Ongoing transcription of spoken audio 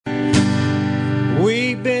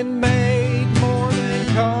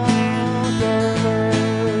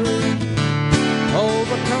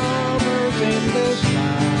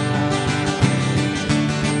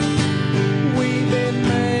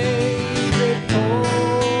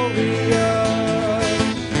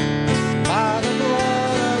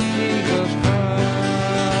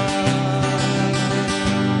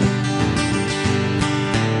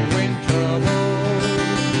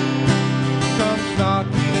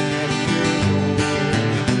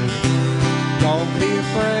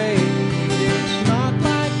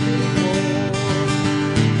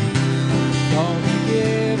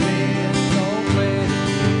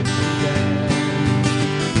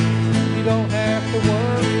have to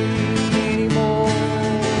worry anymore.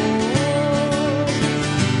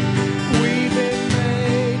 We've been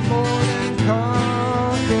made more than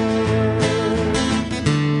conquerors,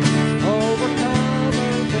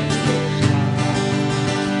 overcomers in this life.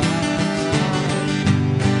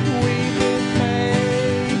 We've been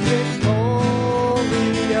made victorious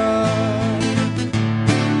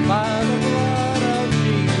by the blood of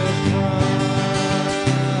Jesus Christ.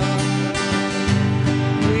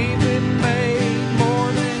 We've been made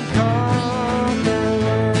more than conquerors,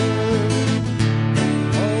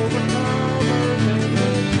 overcomers in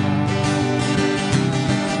this life.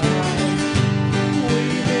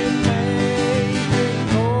 We've been made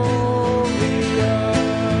victorious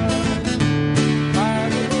by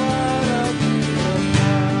the blood of Jesus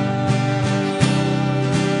Christ.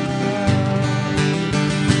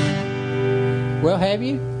 Well, have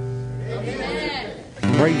you?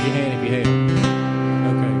 Raise your hand if you have.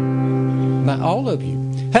 Okay. Not all of you.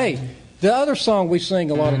 Hey, the other song we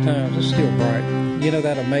sing a lot of times is Still Bright. You know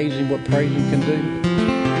that amazing what praising can do?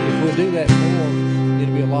 If we'll do that more,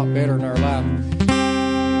 it'll be a lot better in our life.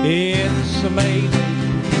 It's amazing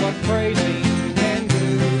what praising can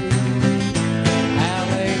do.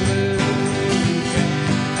 Hallelujah, hallelujah.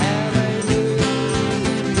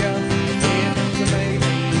 It's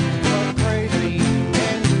amazing what praising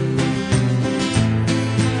can do.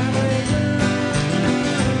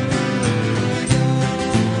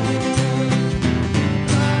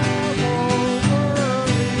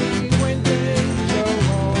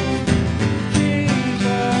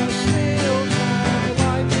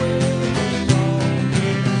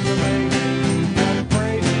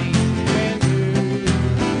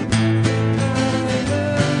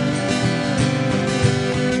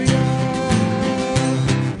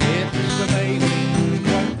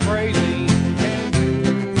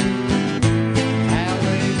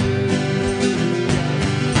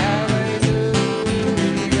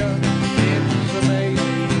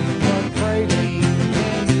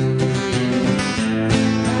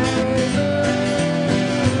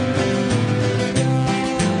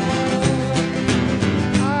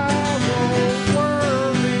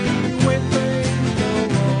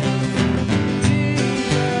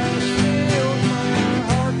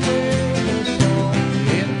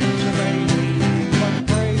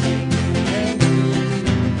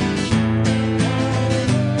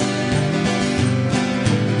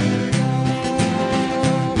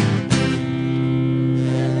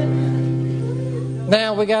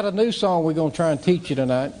 Now we got a new song we're going to try and teach you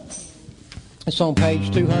tonight. It's on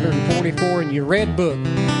page 244 in your red book.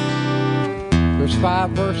 There's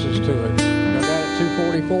 5 verses to it. I got it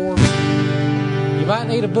 244. You might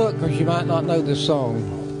need a book because you might not know this song.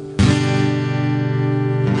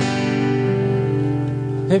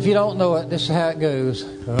 If you don't know it, this is how it goes.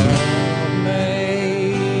 Amazing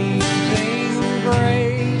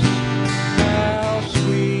grace, how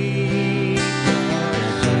sweet the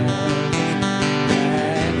sound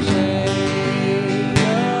that saved a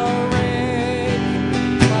wretch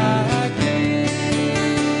like me.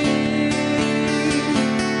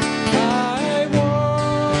 I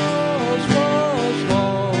was lost,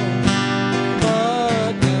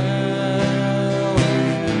 but now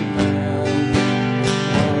am found.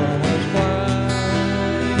 Was blind,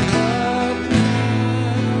 but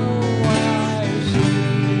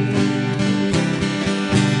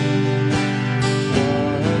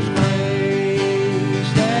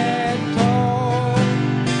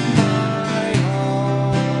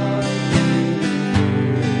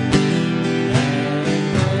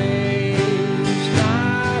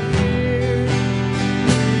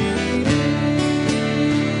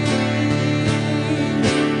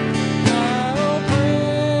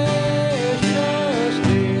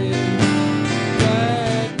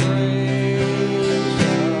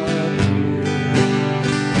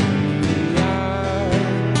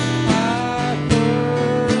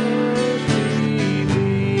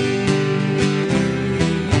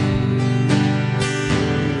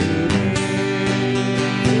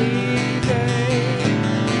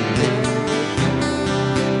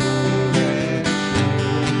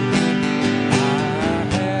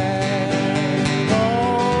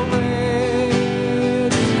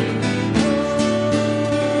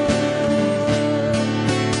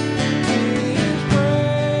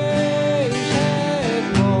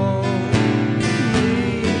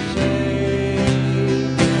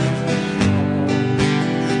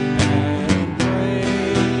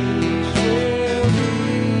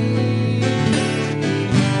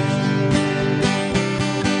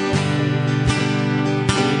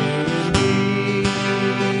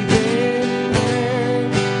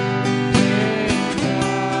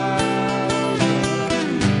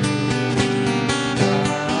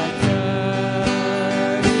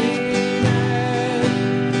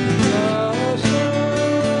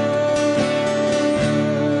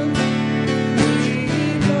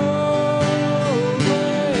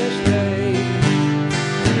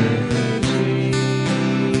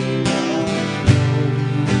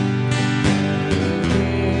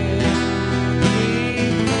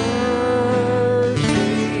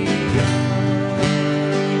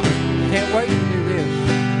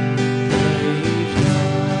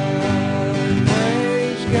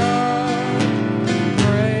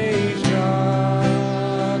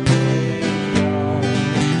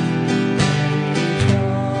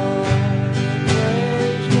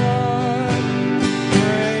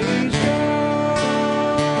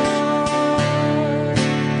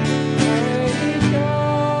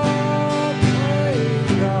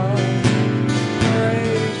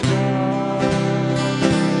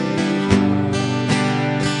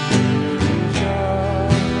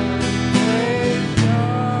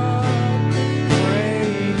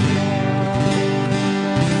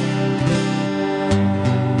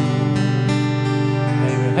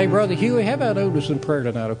Brother Huey, how about Otis in prayer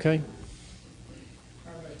tonight, okay?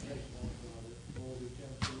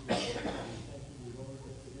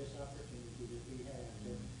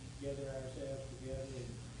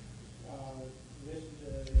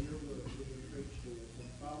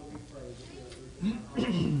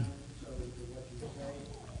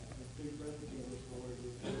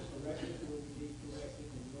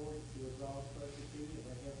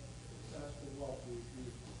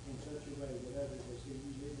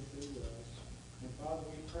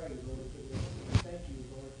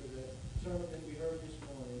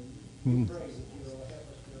 We pray that you will help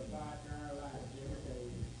us to abide in our lives every day.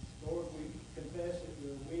 Lord, we confess that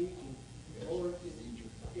we're weak, and Lord, if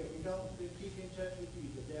we don't keep in touch with you,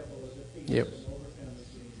 the devil is defeated us and overcome us.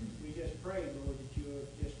 We just pray, Lord, that you will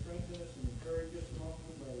just strengthen us and encourage us along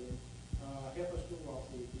the way, and help us to walk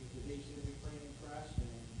with you. For these things we pray in Christ's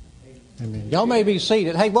name. Amen. Y'all may be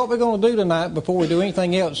seated. Hey, what we're going to do tonight before we do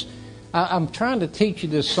anything else, I'm trying to teach you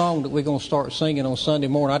this song that we're going to start singing on Sunday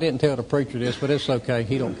morning. I didn't tell the preacher this, but it's okay.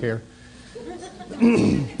 He don't care.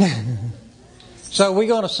 So we're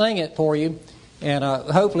going to sing it for you, and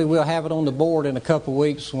hopefully we'll have it on the board in a couple of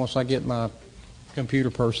weeks once I get my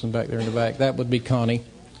computer person back there in the back. That would be Connie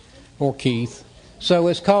or Keith. So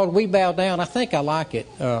it's called We Bow Down. I think I like it.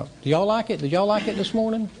 Do y'all like it? Did y'all like it this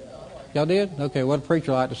morning? Y'all did? Okay, well, the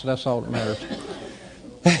preacher liked it, so that's all that matters.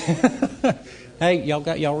 Hey,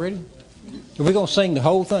 y'all ready? We're going to sing the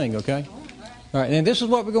whole thing, okay? All right, and this is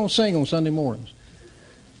what we're going to sing on Sunday mornings.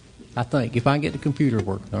 I think, if I can get the computer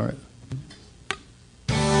working, all right?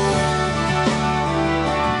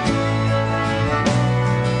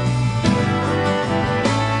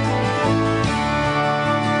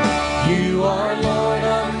 You are Lord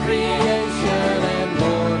of creation and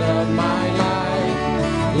Lord of my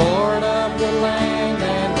life, Lord of the land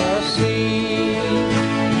and the sea.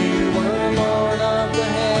 You were Lord of the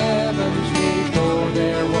heavens before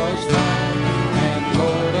there was time, and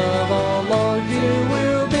Lord of all, Lord, you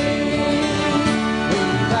will be.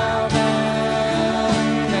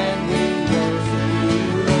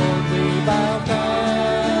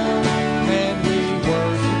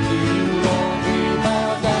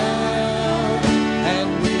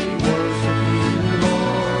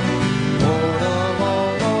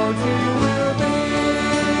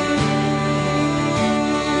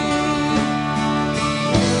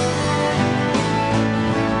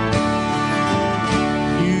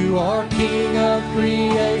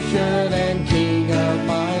 Creation and King of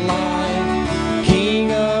my life,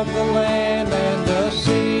 King of the land and the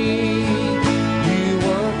sea. You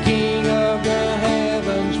were King of the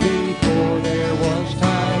heavens before there was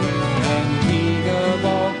time, and King of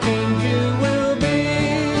all kings you will be.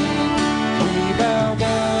 We bow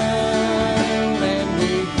down and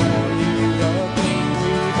we crown you the King.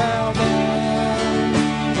 We bow down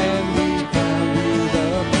and we crown you the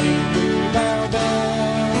King. We bow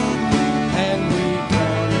down and we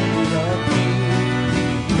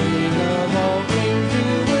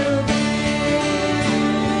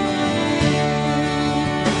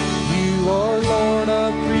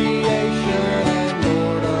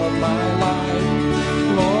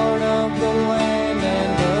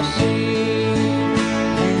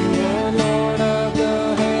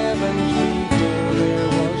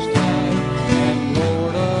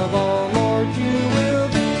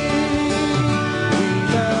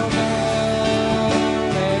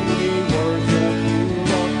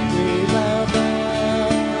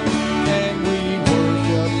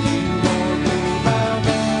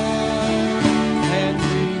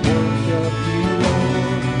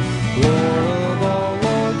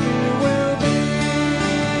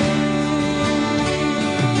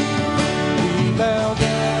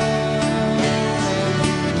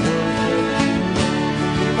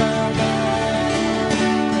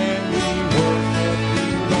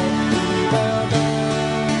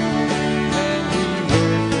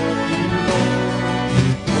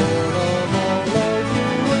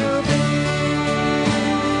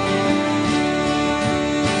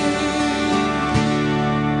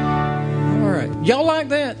Y'all like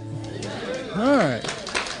that? All right.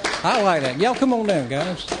 I like that. Y'all come on down,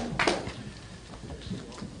 guys.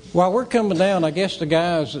 While we're coming down, I guess the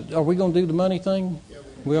guys, are we going to do the money thing?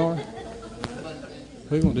 We are?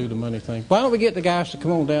 We're going to do the money thing. Why don't we get the guys to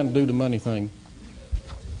come on down and do the money thing?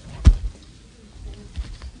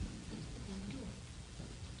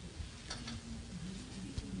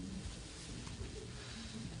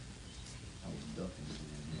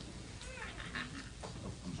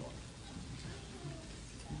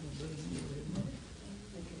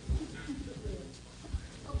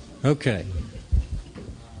 Okay.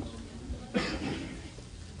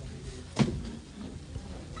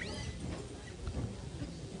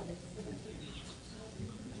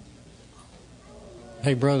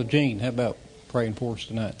 Hey, Brother Gene, how about praying for us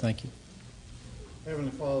tonight? Thank you. Heavenly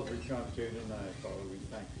Father, we come to you tonight, Father. We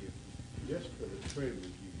thank you just for the privilege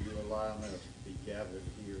of you allowing us to be gathered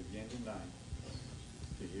here again tonight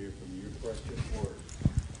to hear from your precious word.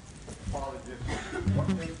 Father, just what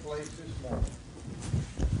took place this morning.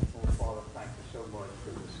 Oh, Father, thank you so much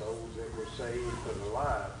for the souls that were saved, for the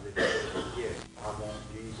lives that you have given. I want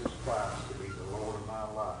Jesus Christ to be the Lord of my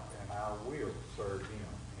life, and I will serve him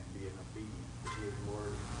and be an obedient to his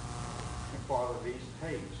word. And Father, these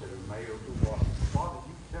tapes that are mailed to us, Father,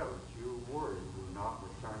 you tell us your word will not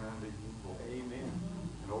return unto you void. Amen.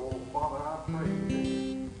 And oh, Father, I pray that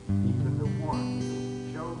even the one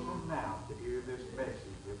who's chosen now to hear this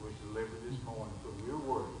message that was delivered this morning from your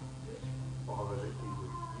word, Father, that you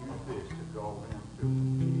would use this to draw them to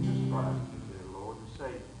Jesus Christ as their Lord and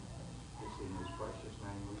Savior. It's in his precious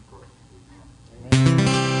name we pray.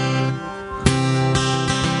 Amen.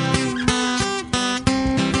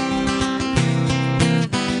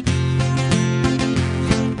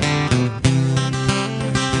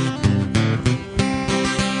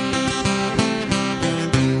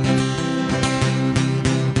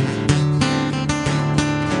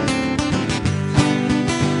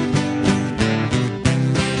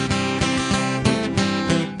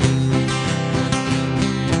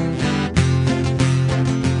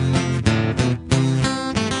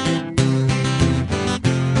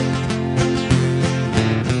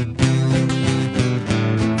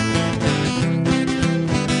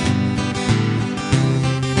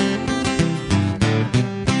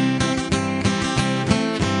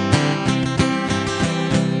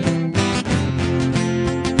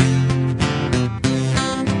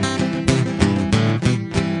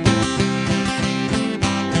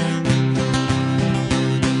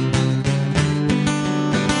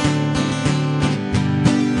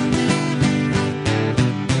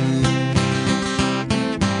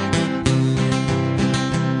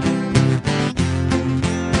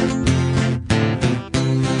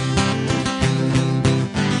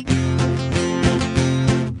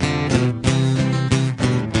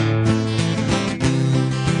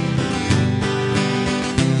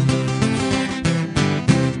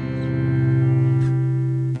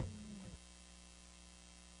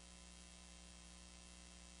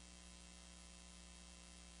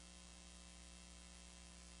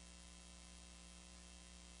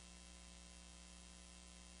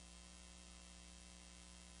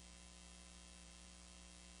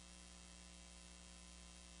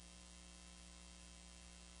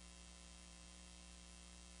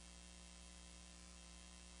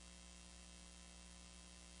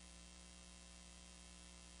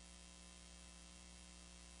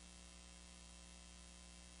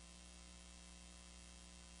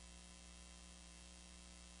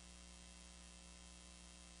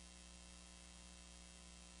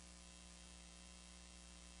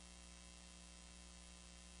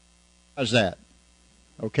 How's that?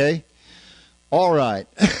 Okay? All right.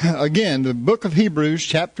 Again, the book of Hebrews,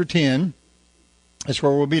 chapter 10, is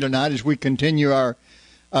where we'll be tonight as we continue our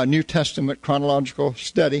New Testament chronological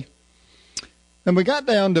study. And we got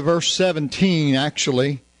down to verse 17,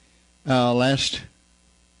 actually, the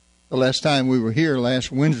last time we were here,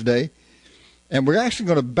 last Wednesday. And we're actually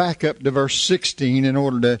going to back up to verse 16 in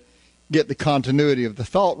order to get the continuity of the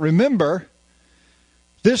thought. Remember,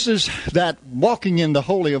 this is that walking in the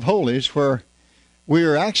Holy of Holies where we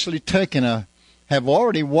are actually have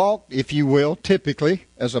already walked, if you will, typically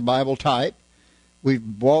as a Bible type. We've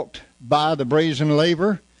walked by the brazen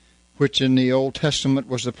laver, which in the Old Testament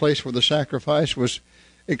was the place where the sacrifice was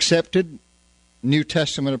accepted. New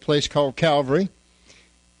Testament, a place called Calvary.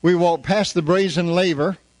 We walked past the brazen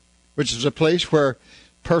laver, which is a place where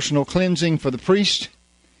personal cleansing for the priest.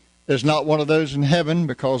 There's not one of those in heaven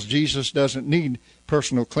because Jesus doesn't need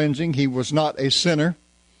personal cleansing. He was not a sinner.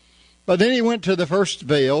 But then he went to the first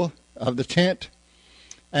veil of the tent,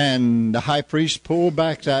 and the high priest pulled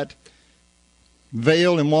back that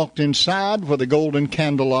veil and walked inside with the golden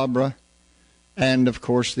candelabra and, of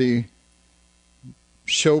course, the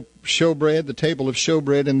showbread, the table of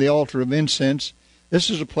showbread and the altar of incense. This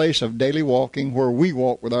is a place of daily walking where we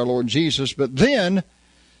walk with our Lord Jesus. But then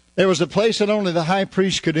there was a place that only the high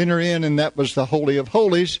priest could enter in, and that was the Holy of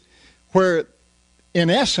Holies, where, in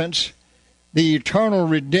essence, the eternal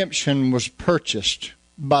redemption was purchased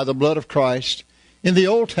by the blood of Christ. In the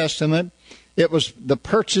Old Testament, it was the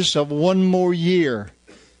purchase of one more year.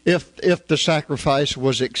 If the sacrifice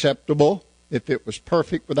was acceptable, if it was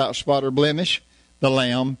perfect without spot or blemish, the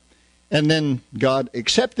lamb, and then God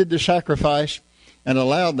accepted the sacrifice and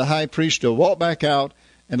allowed the high priest to walk back out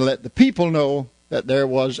and let the people know that there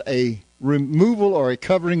was a removal or a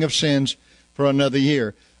covering of sins for another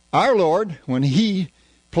year. Our Lord, when he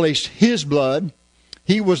placed his blood,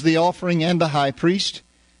 he was the offering and the high priest.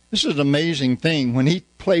 This is an amazing thing. When he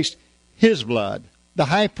placed his blood, the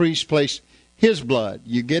high priest placed his blood.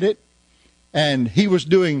 You get it? And he was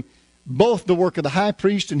doing both the work of the high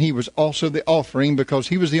priest, and he was also the offering, because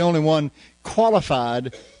he was the only one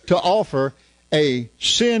qualified to offer a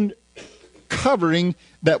sin covering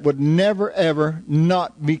that would never, ever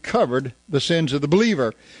not be covered, the sins of the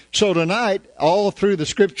believer. So tonight, all through the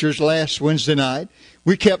Scriptures last Wednesday night,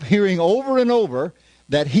 we kept hearing over and over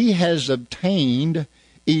that he has obtained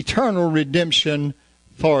eternal redemption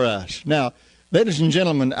for us. Now, ladies and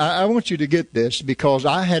gentlemen, I want you to get this, because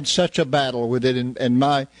I had such a battle with it in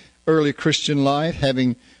my early Christian life,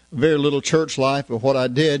 having very little church life. But what I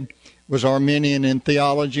did was Arminian in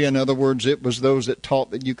theology. In other words, it was those that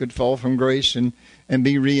taught that you could fall from grace and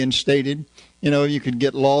be reinstated. You know, you could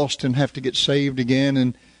get lost and have to get saved again.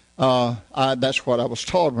 And that's what I was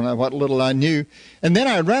taught what little I knew. And then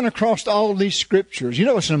I ran across all these scriptures. You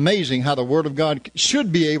know, it's amazing how the Word of God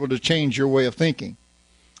should be able to change your way of thinking.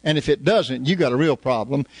 And if it doesn't, you got a real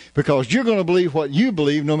problem, because you're going to believe what you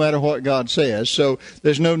believe no matter what God says. So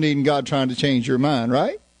there's no need in God trying to change your mind,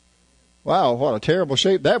 right? Wow, what a terrible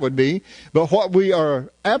shape that would be. But what we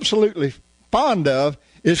are absolutely fond of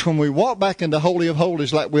is when we walk back into Holy of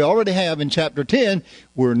Holies like we already have in chapter 10,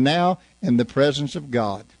 we're now in the presence of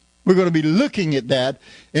God. We're going to be looking at that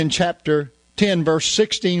in chapter 10, verse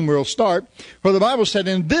 16, we'll start, where the Bible said,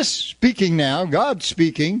 in this speaking now, God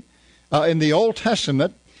speaking in the Old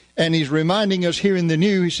Testament, and he's reminding us here in the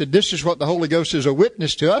New, he said, this is what the Holy Ghost is a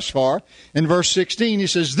witness to us for. In verse 16, he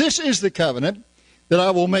says, this is the covenant that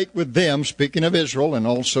I will make with them, speaking of Israel, and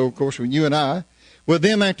also, of course, with you and I, with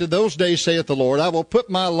them after those days, saith the Lord, I will put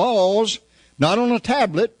my laws, not on a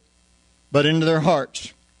tablet, but into their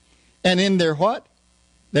hearts. And in their what?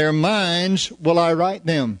 Their minds will I write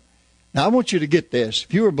them. Now, I want you to get this.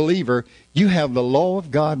 If you're a believer, you have the law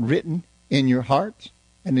of God written in your heart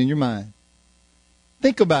and in your mind.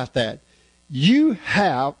 Think about that. You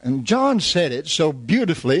have, and John said it so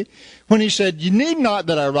beautifully when he said, you need not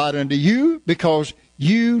that I write unto you, because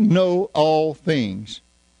you know all things.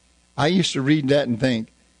 I used to read that and think,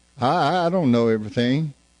 I don't know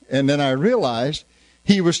everything. And then I realized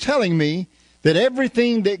he was telling me that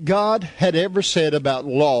everything that God had ever said about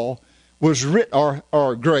law was written,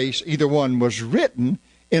 or grace, either one, was written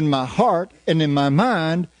in my heart and in my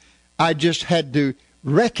mind. I just had to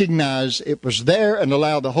recognize it was there and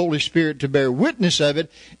allow the Holy Spirit to bear witness of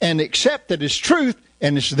it and accept that it's truth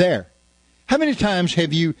and it's there. How many times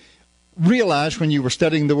have you realized when you were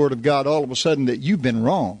studying the Word of God all of a sudden that you've been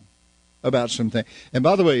wrong about something? And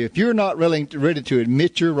by the way, if you're not ready to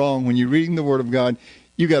admit you're wrong when you're reading the Word of God,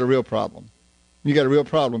 you got a real problem. You got a real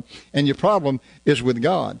problem. And your problem is with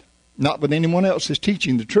God, not with anyone else that's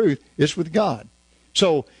teaching the truth. It's with God.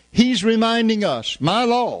 So he's reminding us, my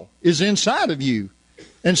law is inside of you.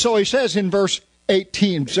 And so he says in verse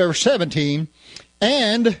 17,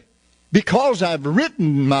 and because I've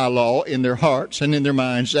written my law in their hearts and in their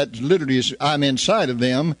minds, that literally is I'm inside of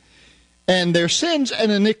them, and their sins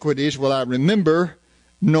and iniquities will I remember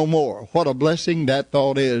no more. What a blessing that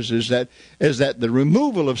thought is that the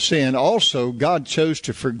removal of sin also, God chose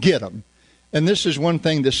to forget them. And this is one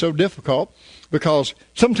thing that's so difficult, because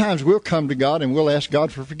sometimes we'll come to God and we'll ask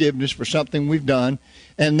God for forgiveness for something we've done,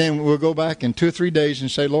 and then we'll go back in 2 or 3 days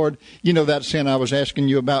and say, Lord, you know that sin I was asking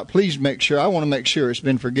you about, please make sure, I want to make sure it's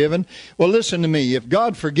been forgiven. Well, listen to me, if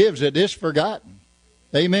God forgives it, it's forgotten.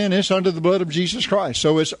 Amen, it's under the blood of Jesus Christ,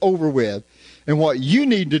 so it's over with. And what you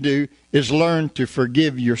need to do is learn to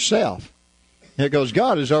forgive yourself. Because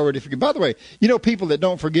God has already forgiven. By the way, you know people that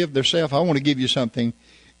don't forgive themselves, I want to give you something.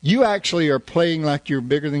 You actually are playing like you're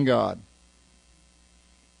bigger than God.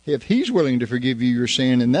 If he's willing to forgive you your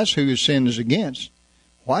sin, and that's who his sin is against,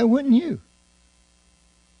 why wouldn't you?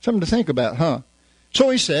 Something to think about, huh? So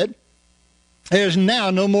he said, there's now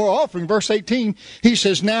no more offering. Verse 18, he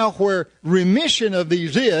says, now where remission of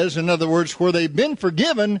these is, in other words, where they've been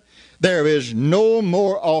forgiven, there is no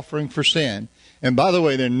more offering for sin. And by the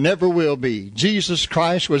way, there never will be. Jesus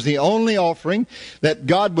Christ was the only offering that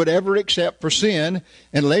God would ever accept for sin.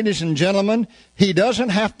 And ladies and gentlemen, he doesn't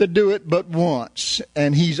have to do it but once.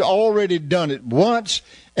 And he's already done it once.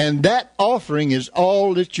 And that offering is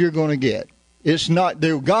all that you're going to get. It's not,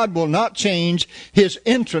 God will not change his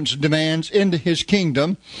entrance demands into his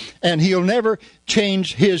kingdom. And he'll never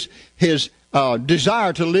change his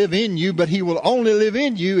desire to live in you, but he will only live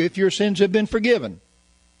in you if your sins have been forgiven.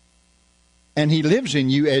 And he lives in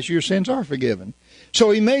you as your sins are forgiven.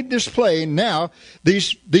 So he made this play. Now,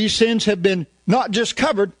 these sins have been not just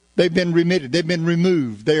covered, They've been remitted. They've been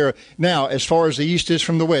removed. They are now, as far as the east is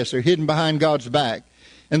from the west, they're hidden behind God's back.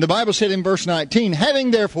 And the Bible said in verse 19,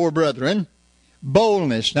 having therefore, brethren,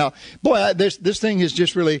 boldness. Now, boy, this thing is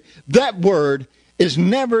just really, that word is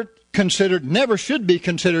never considered, never should be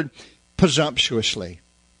considered presumptuously.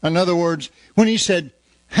 In other words, when he said,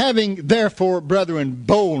 having therefore, brethren,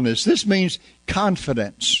 boldness, this means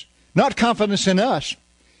confidence. Not confidence in us,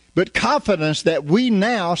 but confidence that we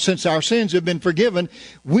now, since our sins have been forgiven,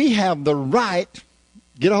 we have the right,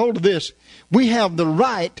 get a hold of this, we have the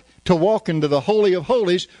right to walk into the Holy of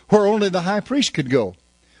Holies where only the high priest could go.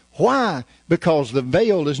 Why? Because the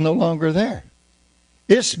veil is no longer there.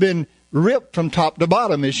 It's been ripped from top to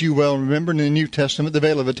bottom, as you well remember in the New Testament. The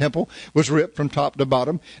veil of the temple was ripped from top to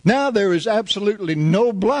bottom. Now there is absolutely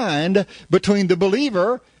no blind between the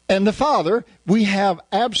believer and the Father. We have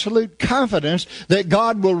absolute confidence that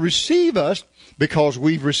God will receive us because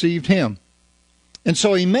we've received Him. And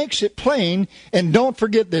so he makes it plain, and don't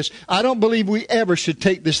forget this. I don't believe we ever should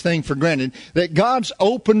take this thing for granted, that God's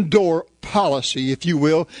open door policy, if you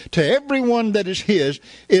will, to everyone that is His,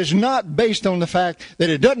 is not based on the fact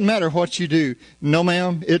that it doesn't matter what you do. No,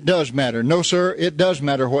 ma'am, it does matter. No, sir, it does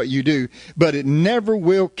matter what you do. But it never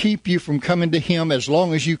will keep you from coming to Him as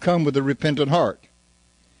long as you come with a repentant heart.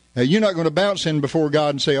 Now, you're not going to bounce in before God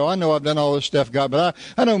and say, oh, I know I've done all this stuff, God, but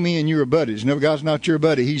I know me and you are buddies. No, God's not your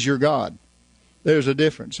buddy. He's your God. There's a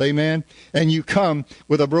difference, amen? And you come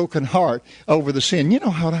with a broken heart over the sin. You know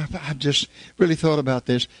how I've just really thought about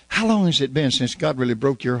this. How long has it been since God really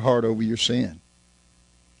broke your heart over your sin?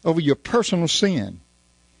 Over your personal sin?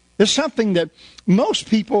 It's something that most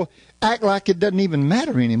people act like it doesn't even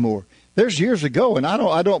matter anymore. There's years ago, and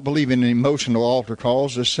I don't believe in emotional altar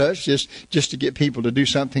calls as such, just to get people to do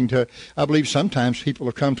something to, I believe sometimes people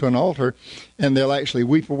will come to an altar and they'll actually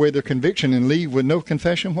weep away their conviction and leave with no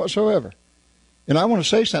confession whatsoever. And I want to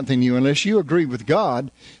say something to you. Unless you agree with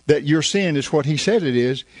God that your sin is what He said it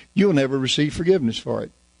is, you'll never receive forgiveness for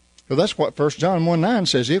it. So that's what 1 John 1:9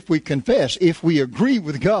 says. If we confess, if we agree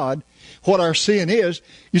with God what our sin is,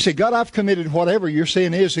 you say, God, I've committed whatever your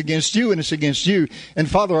sin is against you, and it's against you. And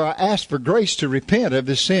Father, I ask for grace to repent of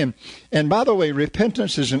this sin. And by the way,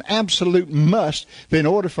 repentance is an absolute must in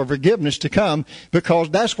order for forgiveness to come, because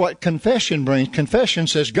that's what confession brings. Confession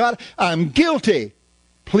says, God, I'm guilty.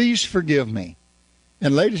 Please forgive me.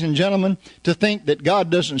 And ladies and gentlemen, to think that God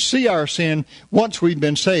doesn't see our sin once we've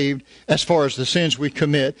been saved as far as the sins we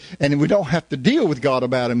commit, and we don't have to deal with God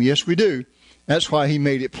about them. Yes, we do. That's why He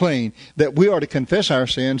made it plain that we are to confess our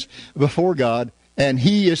sins before God, and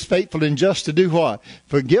He is faithful and just to do what?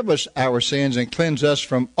 Forgive us our sins and cleanse us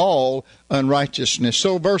from all unrighteousness.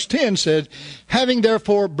 So verse 10 says, having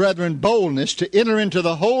therefore, brethren, boldness to enter into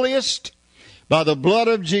the holiest by the blood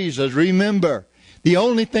of Jesus. Remember, the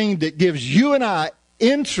only thing that gives you and I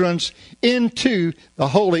entrance into the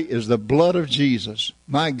holy is the blood of Jesus.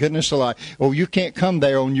 My goodness alive. Oh, you can't come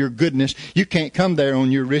there on your goodness. You can't come there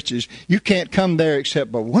on your riches. You can't come there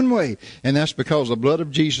except but one way, and that's because the blood of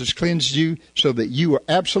Jesus cleansed you so that you are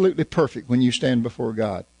absolutely perfect when you stand before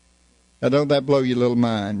God. Now, don't that blow your little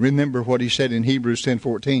mind? Remember what He said in Hebrews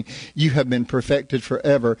 10:14. You have been perfected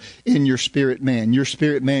forever in your spirit man. Your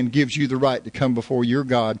spirit man gives you the right to come before your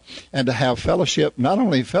God and to have fellowship, not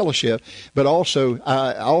only fellowship, but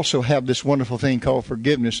also have this wonderful thing called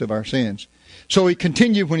forgiveness of our sins. So he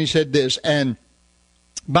continued when he said this, and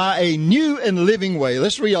by a new and living way.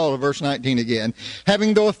 Let's read all of verse 19 again.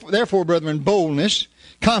 Having therefore, brethren, boldness,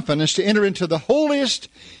 confidence to enter into the holiest.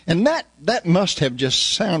 And that must have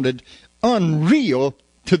just sounded unreal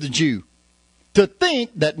to the Jew. To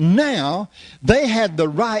think that now they had the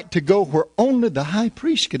right to go where only the high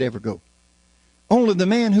priest could ever go. Only the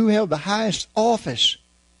man who held the highest office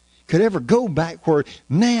could ever go back where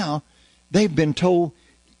now they've been told,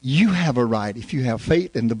 you have a right. If you have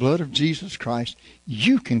faith in the blood of Jesus Christ,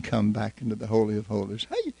 you can come back into the Holy of Holies.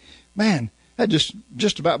 Hey, man, that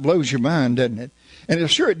just about blows your mind, doesn't it? And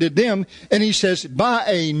sure it did them. And he says, by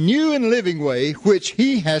a new and living way, which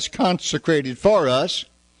He has consecrated for us.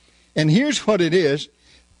 And here's what it is.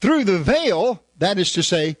 Through the veil, that is to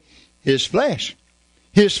say, His flesh.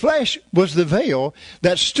 His flesh was the veil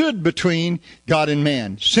that stood between God and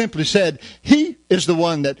man. Simply said, He is the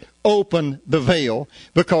one that opened the veil,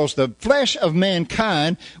 because the flesh of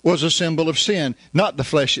mankind was a symbol of sin, not the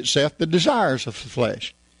flesh itself, the desires of the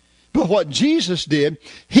flesh. But what Jesus did,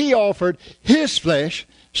 He offered His flesh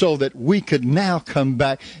so that we could now come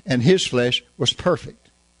back, and His flesh was perfect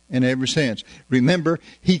in every sense. Remember,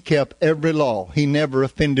 He kept every law. He never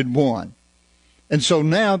offended one. And so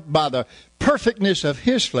now, by the perfectness of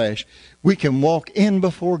His flesh, we can walk in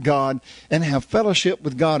before God and have fellowship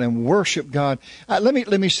with God and worship God. Let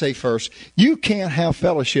me say first, you can't have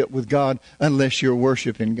fellowship with God unless you're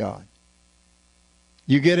worshiping God.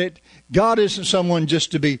 You get it? God isn't someone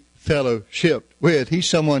just to be fellowshiped with. He's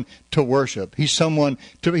someone to worship. He's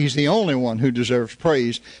the only one who deserves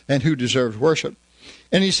praise and who deserves worship.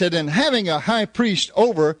 And he said, and having a high priest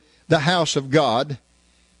over the house of God,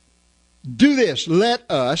 do this, let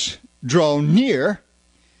us draw near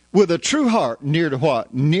with a true heart. Near to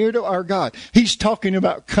what? Near to our God. He's talking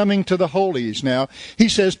about coming to the holies now. He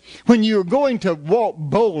says, when you're going to walk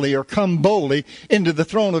boldly or come boldly into the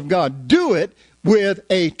throne of God, do it with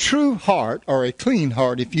a true heart, or a clean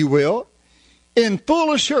heart, if you will, in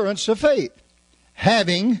full assurance of faith,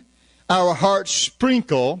 having our hearts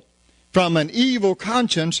sprinkled from an evil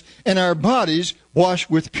conscience and our bodies washed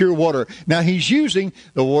with pure water. Now, he's using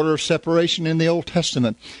the water of separation in the Old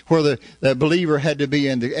Testament, where the believer had to be,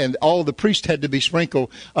 and all the priests had to be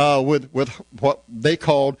sprinkled with what they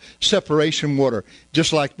called separation water,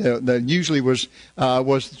 just like the usually was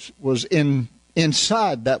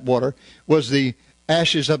inside that water was the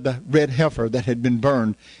ashes of the red heifer that had been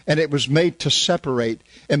burned, and it was made to separate.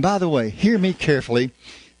 And by the way, hear me carefully,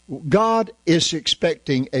 God is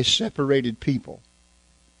expecting a separated people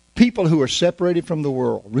who are separated from the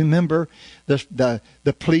world. Remember the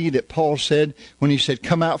plea that Paul said when he said,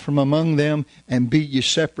 come out from among them and be ye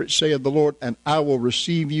separate, saith the Lord, and I will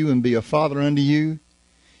receive you and be a father unto you.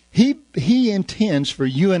 He intends for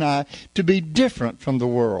you and I to be different from the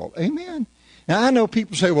world. Amen. Now, I know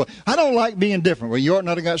people say, well, I don't like being different. Well, you ought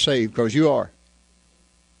not have got saved, because you are.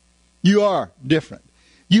 You are different.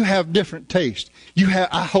 You have different taste. You have,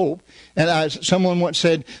 I hope, and someone once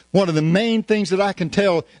said, one of the main things that I can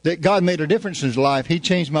tell that God made a difference in his life, He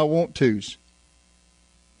changed my want-tos.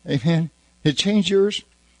 Amen. It changed yours.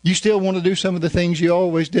 You still want to do some of the things you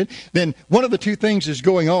always did. Then one of the two things is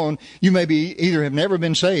going on. You maybe either have never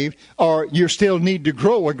been saved, or you still need to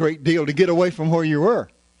grow a great deal to get away from where you were.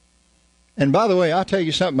 And by the way, I'll tell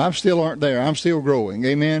you something, I still aren't there. I'm still growing.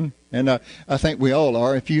 Amen. And I think we all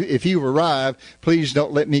are. If you arrive, please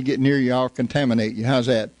don't let me get near you. I'll contaminate you. How's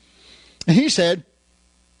that? And he said,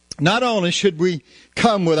 not only should we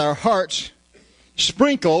come with our hearts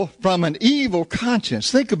sprinkled from an evil conscience.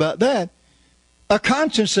 Think about that. A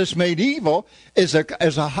conscience that's made evil is a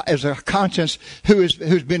conscience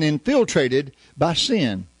who's been infiltrated by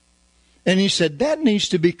sin. And he said that needs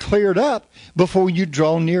to be cleared up before you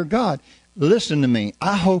draw near God. Listen to me.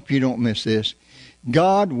 I hope you don't miss this.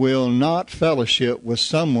 God will not fellowship with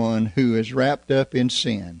someone who is wrapped up in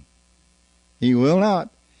sin. He will not.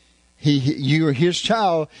 You are His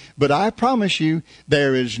child, but I promise you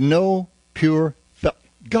there is no pure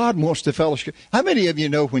God wants to fellowship. How many of you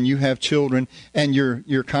know when you have children and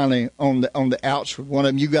you're kind of on the outs with one of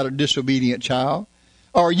them, you got a disobedient child?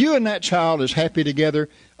 Are you and that child as happy together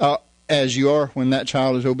as you are when that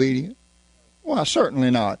child is obedient? Well,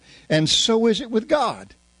 certainly not. And so is it with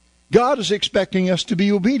God. God is expecting us to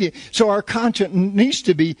be obedient. So our conscience needs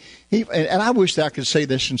to be, and I wish that I could say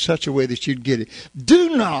this in such a way that you'd get it.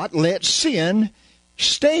 Do not let sin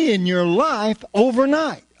stay in your life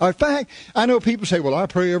overnight. In fact, I know people say, well, I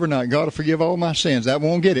pray every night, God will forgive all my sins. That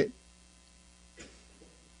won't get it.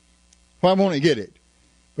 Why won't it get it?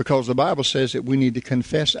 Because the Bible says that we need to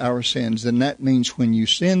confess our sins. And that means when you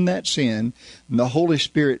sin that sin, the Holy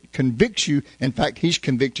Spirit convicts you. In fact, He's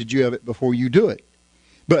convicted you of it before you do it.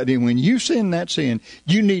 But when you sin that sin,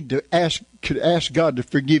 you need to ask God to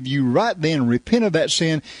forgive you right then, repent of that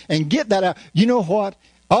sin, and get that out. You know what?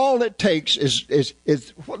 All it takes is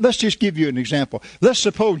let's just give you an example. Let's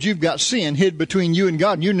suppose you've got sin hid between you and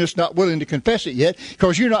God, and you're just not willing to confess it yet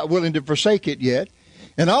because you're not willing to forsake it yet.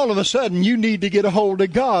 And all of a sudden, you need to get a hold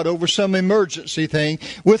of God over some emergency thing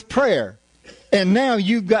with prayer. And now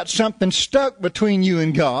you've got something stuck between you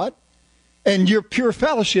and God, and your pure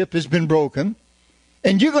fellowship has been broken.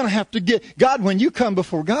 And you're going to have to get God, when you come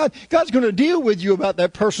before God, God's going to deal with you about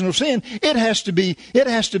that personal sin. It has to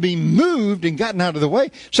be moved and gotten out of the way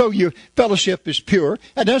so your fellowship is pure.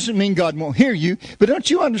 That doesn't mean God won't hear you, but don't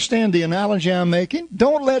you understand the analogy I'm making?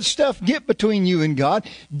 Don't let stuff get between you and God.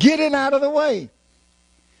 Get it out of the way.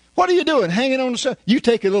 What are you doing? Hanging on to stuff? You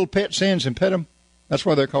take your little pet sins and pet them. That's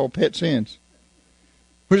why they're called pet sins.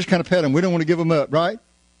 We just kind of pet them. We don't want to give them up, right?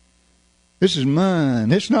 This is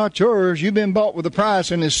mine. It's not yours. You've been bought with a price,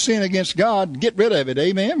 and it's sin against God. Get rid of it.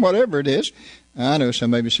 Amen. Whatever it is. I know some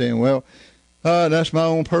may be saying, well, that's my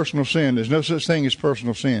own personal sin. There's no such thing as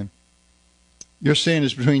personal sin. Your sin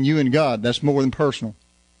is between you and God. That's more than personal.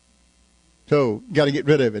 So, got to get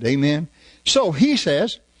rid of it. Amen. So, he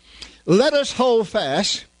says, let us hold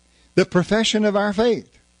fast the profession of our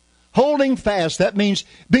faith. Holding fast, that means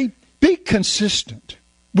be consistent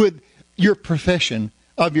with your profession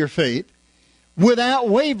of your faith without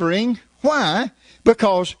wavering. Why?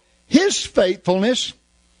 Because His faithfulness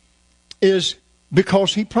is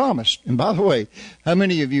because He promised. And by the way, how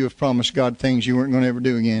many of you have promised God things you weren't going to ever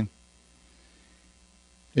do again?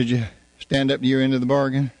 Did you stand up to your end of the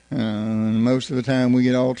bargain? Most of the time we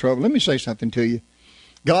get all trouble. Let me say something to you.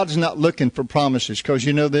 God's not looking for promises, because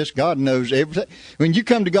you know this, God knows everything. When you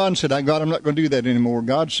come to God and say, God, I'm not going to do that anymore,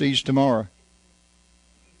 God sees tomorrow.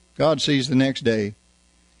 God sees the next day.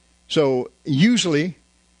 So usually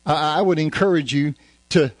I would encourage you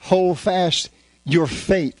to hold fast your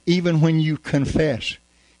faith even when you confess.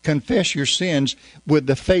 Confess your sins with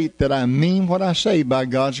the faith that I mean what I say by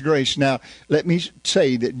God's grace. Now, let me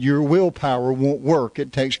say that your willpower won't work.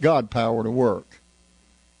 It takes God power to work.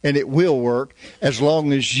 And it will work as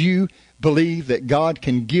long as you believe that God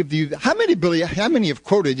can give you. How many have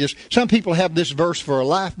quoted this? Some people have this verse for a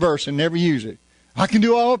life verse and never use it. I can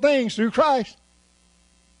do all things through Christ.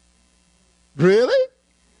 Really?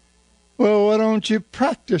 Well, why don't you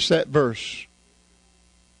practice that verse?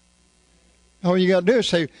 All you got to do is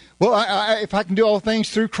say, well, if I can do all things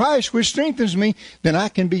through Christ, which strengthens me, then I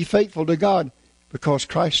can be faithful to God because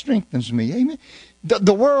Christ strengthens me. Amen.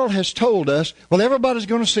 The world has told us, well, everybody's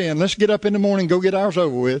going to sin. Let's get up in the morning and go get ours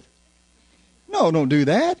over with. No, don't do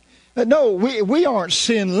that. No, we aren't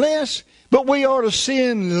sinless, but we ought to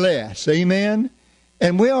sin less. Amen.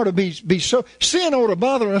 And we ought to be so, sin ought to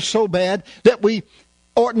bother us so bad that we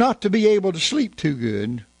ought not to be able to sleep too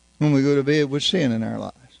good when we go to bed with sin in our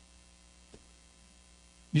lives.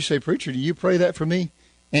 You say, preacher, do you pray that for me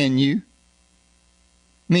and you?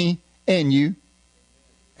 Me and you?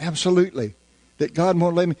 Absolutely. That God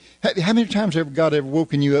won't let me. How many times have God ever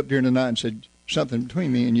woken you up during the night and said, something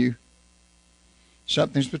between me and you?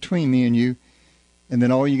 Something's between me and you. And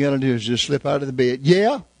then all you got to do is just slip out of the bed.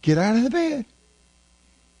 Yeah, get out of the bed.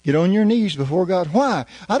 Get on your knees before God. Why?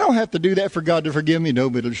 I don't have to do that for God to forgive me. No,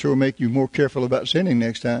 but it'll sure make you more careful about sinning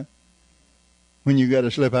next time. When you got to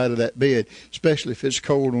slip out of that bed, especially if it's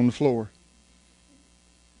cold on the floor.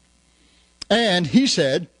 And he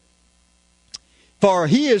said, for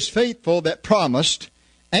He is faithful that promised,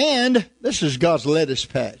 and this is God's let us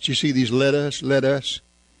patch. You see these let us.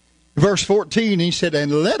 Verse 14, he said,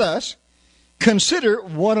 and let us consider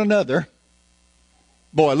one another.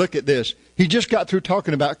 Boy, look at this. He just got through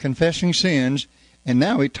talking about confessing sins, and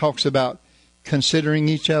now he talks about considering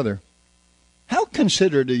each other. How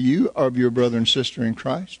considerate are you of your brother and sister in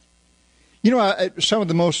Christ? You know, some of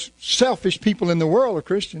the most selfish people in the world are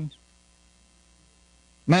Christians.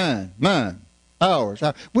 Mine, ours.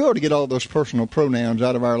 We ought to get all those personal pronouns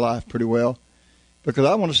out of our life pretty well, because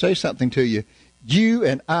I want to say something to you. You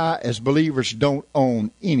and I, as believers, don't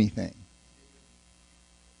own anything.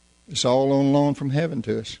 It's all on loan from heaven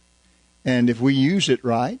to us. And if we use it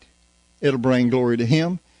right, it'll bring glory to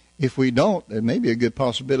Him. If we don't, there may be a good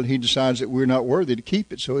possibility He decides that we're not worthy to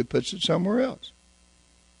keep it, so He puts it somewhere else.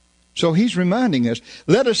 So He's reminding us,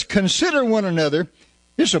 let us consider one another,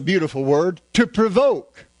 it's a beautiful word, to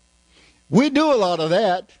provoke. We do a lot of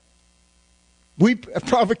that.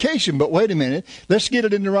 Provocation, but wait a minute. Let's get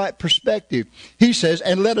it in the right perspective. He says,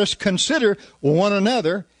 and let us consider one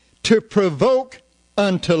another to provoke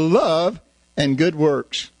unto love and good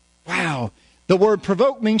works. Wow. The word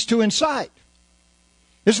provoke means to incite.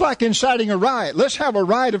 It's like inciting a riot. Let's have a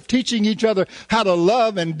riot of teaching each other how to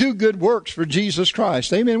love and do good works for Jesus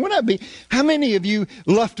Christ. Amen. Wouldn't that be? How many of you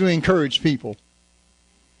love to encourage people?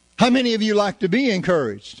 How many of you like to be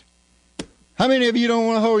encouraged? How many of you don't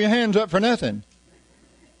want to hold your hands up for nothing?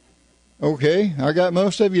 Okay, I got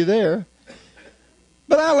most of you there.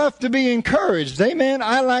 But I love to be encouraged. Amen.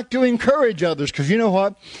 I like to encourage others because you know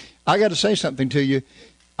what? I got to say something to you.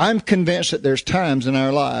 I'm convinced that there's times in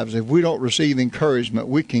our lives if we don't receive encouragement,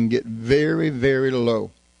 we can get very, very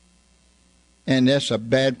low. And that's a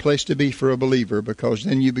bad place to be for a believer, because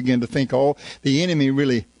then you begin to think, oh, the enemy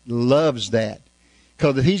really loves that.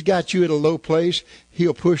 Because if he's got you at a low place,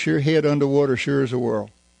 he'll push your head underwater sure as a whirl.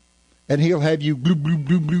 And he'll have you bloop, bloop,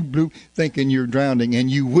 bloop, bloop, bloop, thinking you're drowning,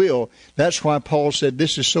 and you will. That's why Paul said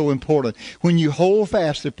this is so important. When you hold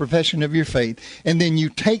fast the profession of your faith, and then you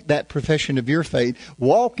take that profession of your faith,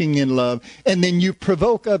 walking in love, and then you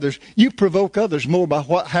provoke others more by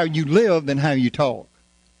how you live than how you talk.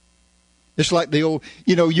 It's like the old,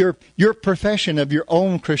 your profession of your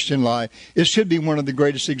own Christian life. It should be one of the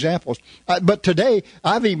greatest examples. But today,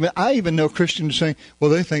 I even know Christians saying, well,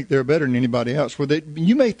 they think they're better than anybody else. Well,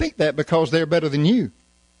 you may think that because they're better than you.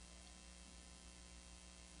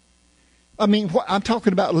 I mean, I'm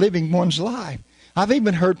talking about living one's life. I've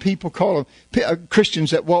even heard people call them,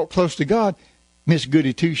 Christians that walk close to God, Miss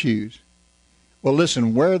Goody Two-Shoes. Well,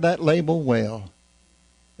 listen, wear that label well.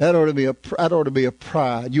 That ought to be a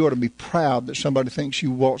pride. You ought to be proud that somebody thinks you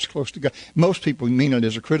walk close to God. Most people mean it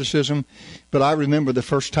as a criticism, but I remember the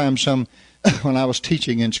first time when I was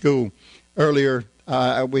teaching in school earlier,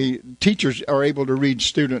 teachers are able to read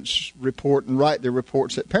students' report and write their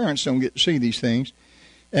reports that parents don't get to see these things.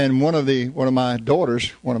 And one of my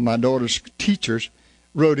daughter's teachers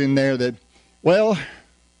wrote in there that, well,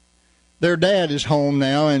 their dad is home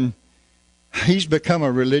now and he's become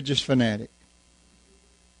a religious fanatic.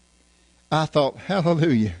 I thought,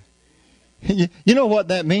 hallelujah. You know what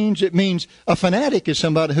that means? It means a fanatic is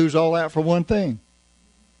somebody who's all out for one thing.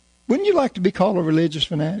 Wouldn't you like to be called a religious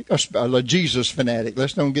fanatic? A Jesus fanatic.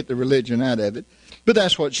 Let's don't get the religion out of it. But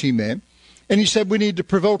that's what she meant. And he said we need to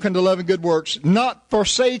provoke unto love and good works, not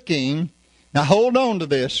forsaking. Now hold on to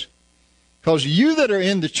this. Because you that are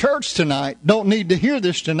in the church tonight don't need to hear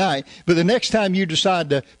this tonight. But the next time you decide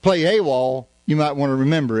to play AWOL, you might want to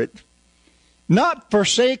remember it. Not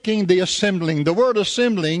forsaking the assembling. The word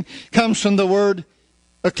assembling comes from the word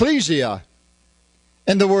ecclesia.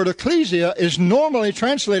 And the word ecclesia is normally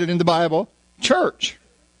translated in the Bible, church.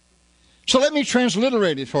 So let me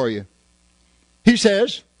transliterate it for you. He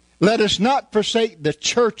says, let us not forsake the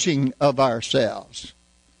churching of ourselves.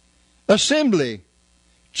 Assembly.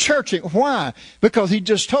 Churching. Why? Because he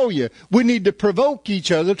just told you we need to provoke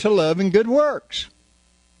each other to love and good works.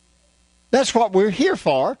 That's what we're here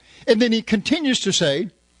for. And then he continues to say,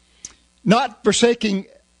 not forsaking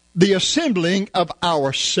the assembling of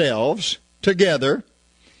ourselves together,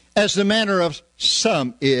 as the manner of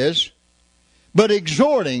some is, but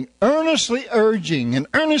exhorting, earnestly urging, and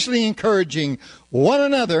earnestly encouraging one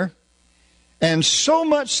another, and so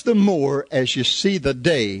much the more as you see the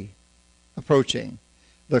day approaching.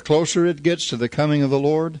 The closer it gets to the coming of the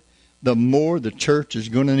Lord, the more the church is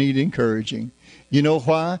going to need encouraging. You know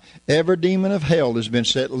why? Every demon of hell has been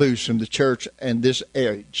set loose from the church and this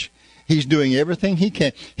age. He's doing everything he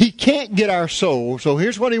can. He can't get our soul, so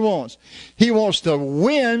here's what he wants. He wants to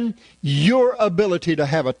win your ability to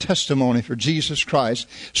have a testimony for Jesus Christ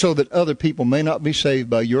so that other people may not be saved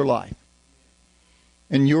by your life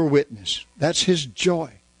and your witness. That's his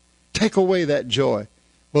joy. Take away that joy.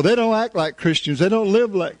 Well, they don't act like Christians. They don't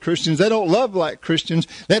live like Christians. They don't love like Christians.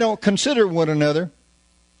 They don't consider one another.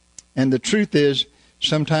 And the truth is,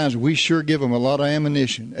 sometimes we sure give them a lot of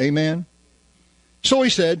ammunition. Amen? So he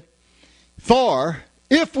said, for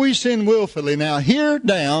if we sin willfully. Now here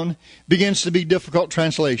down begins to be difficult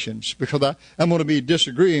translations because I'm going to be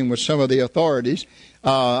disagreeing with some of the authorities.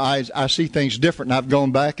 I see things different, and I've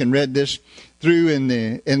gone back and read this through in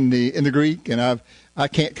the Greek, and I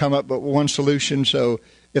can't come up with one solution. So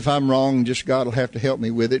if I'm wrong, just God will have to help me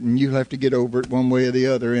with it, and you'll have to get over it one way or the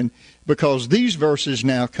other. And because these verses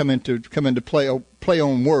now come into play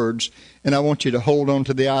on words, and I want you to hold on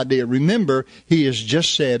to the idea. Remember, he has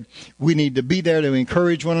just said we need to be there to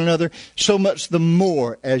encourage one another, so much the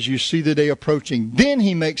more as you see the day approaching. Then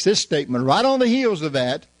he makes this statement right on the heels of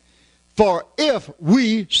that, for if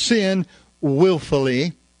we sin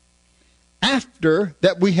willfully, after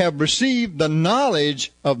that we have received the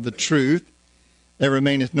knowledge of the truth, there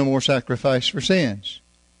remaineth no more sacrifice for sins.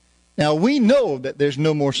 Now, we know that there's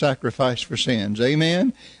no more sacrifice for sins.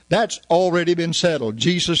 Amen? That's already been settled.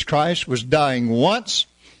 Jesus Christ was dying once.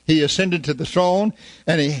 He ascended to the throne,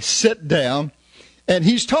 and he sat down. And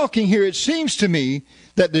he's talking here, it seems to me,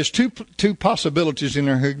 that there's two possibilities in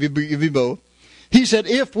there. I'll give you both. He said,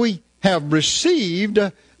 if we have received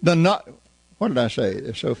the... What did I say?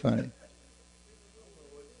 It's so funny.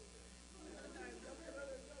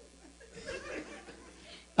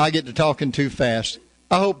 I get to talking too fast.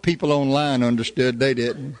 I hope people online understood. They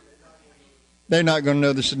didn't. They're not going to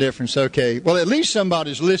know this difference. Okay. Well, at least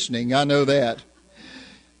somebody's listening. I know that.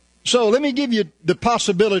 So let me give you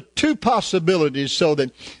two possibilities so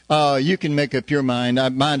that you can make up your mind.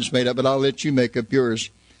 Mine's made up, but I'll let you make up yours.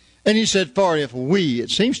 And he said, for if we, it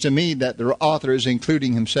seems to me that the author is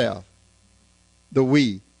including himself. The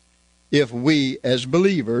we. If we, as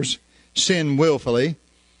believers, sin willfully,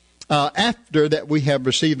 after that we have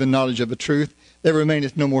received the knowledge of the truth, there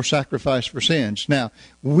remaineth no more sacrifice for sins. Now,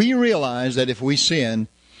 we realize that if we sin,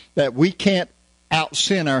 that we can't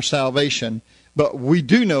out-sin our salvation, but we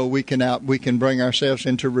do know we can bring ourselves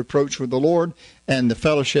into reproach with the Lord, and the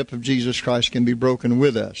fellowship of Jesus Christ can be broken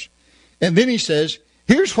with us. And then he says,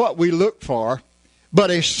 here's what we look for, but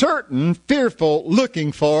a certain fearful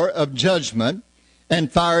looking for of judgment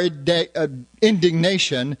and fiery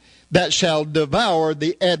indignation that shall devour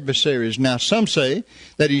the adversaries. Now, some say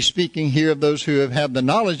that he's speaking here of those who have had the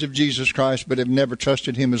knowledge of Jesus Christ but have never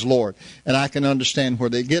trusted him as Lord. And I can understand where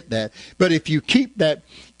they get that. But if you keep that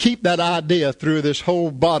idea through this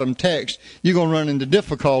whole bottom text, you're going to run into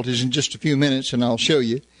difficulties in just a few minutes, and I'll show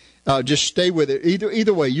you. Just stay with it.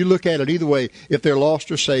 Either way, you look at it either way, if they're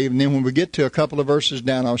lost or saved. And then when we get to a couple of verses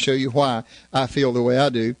down, I'll show you why I feel the way I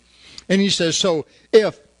do. And he says, so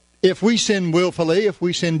if we sin willfully, if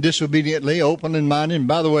we sin disobediently, open and minded, and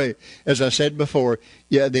by the way, as I said before,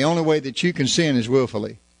 the only way that you can sin is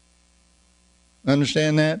willfully.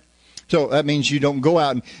 Understand that? So that means you don't go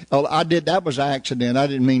out and, that was an accident. I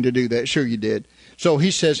didn't mean to do that. Sure you did. So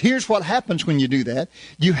he says, here's what happens when you do that.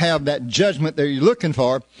 You have that judgment that you're looking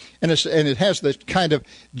for, and it has this kind of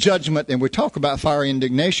judgment, and we talk about fiery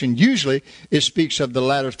indignation. Usually it speaks of the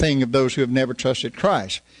latter thing of those who have never trusted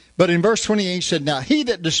Christ. But in verse 28 he said, now he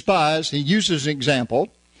that despised, he uses an example,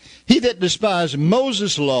 he that despised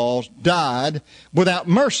Moses' laws died without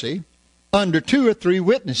mercy under 2 or 3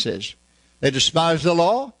 witnesses. They despised the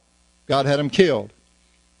law, God had them killed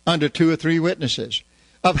under 2 or 3 witnesses.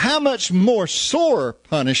 Of how much more sore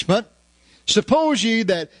punishment, suppose ye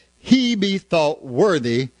that he be thought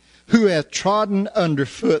worthy, who hath trodden under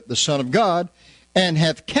foot the Son of God, and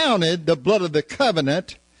hath counted the blood of the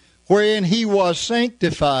covenant, wherein he was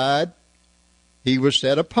sanctified, he was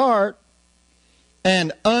set apart,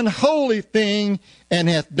 an unholy thing, and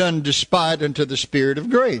hath done despite unto the Spirit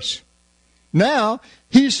of grace. Now,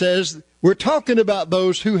 he says, we're talking about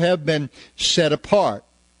those who have been set apart.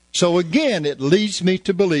 So again, it leads me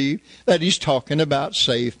to believe that he's talking about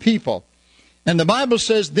saved people. And the Bible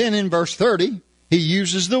says then in verse 30, he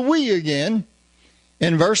uses the we again.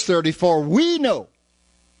 In verse 30, for we know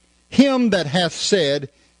him that hath said,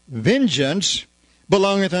 vengeance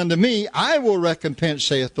belongeth unto me, I will recompense,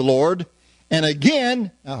 saith the Lord. And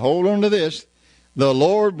again, now hold on to this, the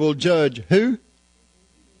Lord will judge who?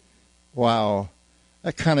 Wow,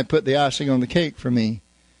 that kind of put the icing on the cake for me.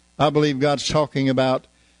 I believe God's talking about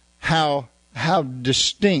how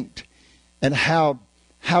distinct and how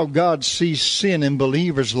God sees sin in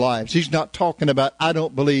believers' lives. He's not talking about, I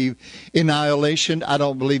don't believe, annihilation. I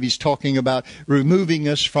don't believe he's talking about removing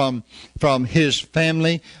us from his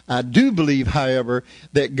family. I do believe, however,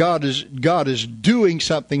 that God is doing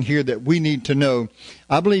something here that we need to know.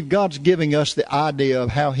 I believe God's giving us the idea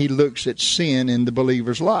of how he looks at sin in the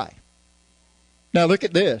believer's life. Now look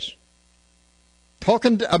at this.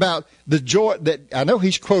 Talking about the joy that, I know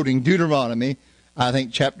he's quoting Deuteronomy, I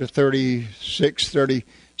think chapter 36, 30,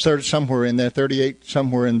 somewhere in there, 38,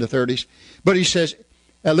 somewhere in the 30s. But he says,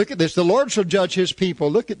 now look at this, the Lord shall judge his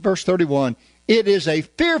people. Look at verse 31. It is a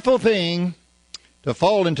fearful thing to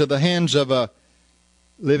fall into the hands of a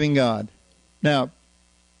living God. Now,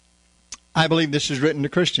 I believe this is written to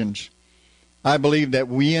Christians. I believe that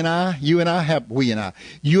you and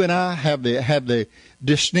I have the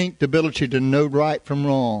distinct ability to know right from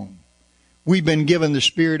wrong. We've been given the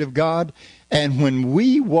Spirit of God, and when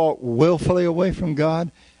we walk willfully away from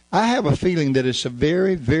God, I have a feeling that it's a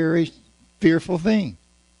very, very fearful thing.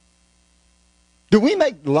 Do we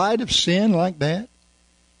make light of sin like that?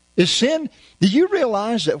 Is sin, do you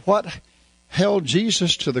realize that what held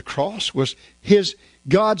Jesus to the cross was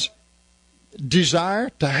God's desire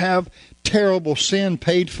to have terrible sin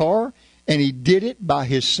paid for, and he did it by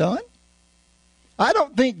his Son? I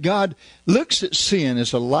don't think God looks at sin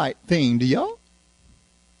as a light thing. Do y'all?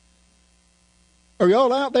 Are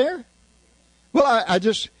y'all out there? Well, I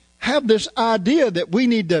just have this idea that we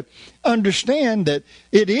need to understand that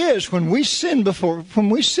it is when we sin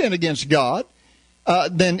against God,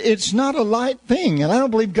 then it's not a light thing. And I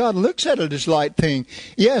don't believe God looks at it as a light thing.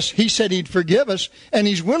 Yes, he said he'd forgive us, and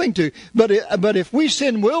he's willing to. But if we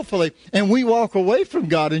sin willfully and we walk away from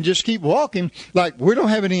God and just keep walking like we don't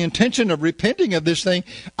have any intention of repenting of this thing,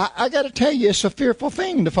 I got to tell you, it's a fearful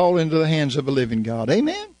thing to fall into the hands of a living God.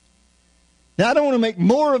 Amen? Now, I don't want to make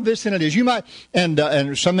more of this than it is. You might, and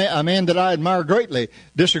a man that I admire greatly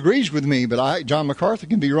disagrees with me, but John MacArthur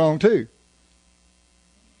can be wrong too.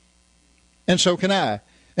 And so can I.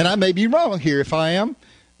 And I may be wrong here. If I am,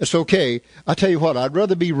 it's okay. I tell you what, I'd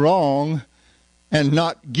rather be wrong and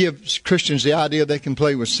not give Christians the idea they can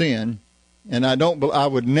play with sin. And I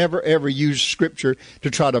would never, ever use Scripture to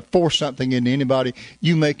try to force something into anybody.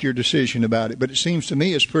 You make your decision about it. But it seems to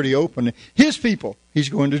me it's pretty open. His people, he's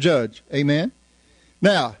going to judge. Amen?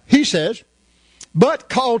 Now, he says, but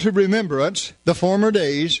call to remembrance the former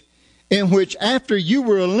days in which after you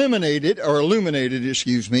were illuminated,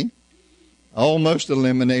 almost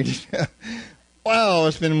eliminated. Wow,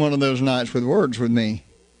 it's been one of those nights with words with me.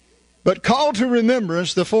 But call to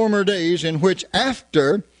remembrance the former days in which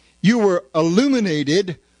after you were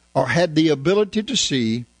illuminated or had the ability to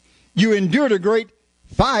see, you endured a great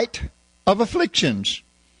fight of afflictions.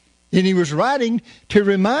 And he was writing to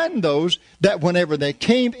remind those that whenever they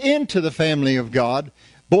came into the family of God,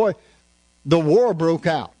 boy, the war broke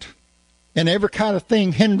out. And every kind of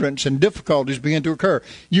thing, hindrance and difficulties began to occur.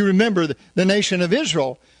 You remember the nation of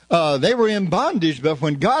Israel. They were in bondage, but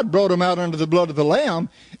when God brought them out under the blood of the Lamb,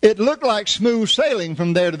 it looked like smooth sailing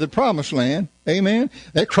from there to the promised land. Amen.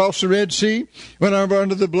 They crossed the Red Sea, went over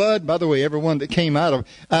under the blood. By the way, everyone that came out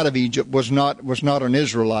of Egypt was not an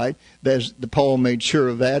Israelite. Paul made sure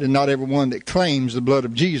of that, and not everyone that claims the blood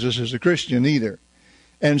of Jesus is a Christian either.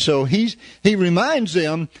 And so he reminds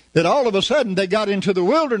them that all of a sudden they got into the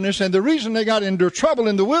wilderness, and the reason they got into trouble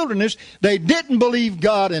in the wilderness, they didn't believe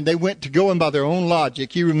God, and they went to going by their own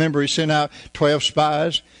logic. You remember he sent out 12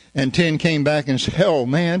 spies, and 10 came back and said, "Oh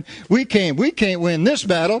man, we can't win this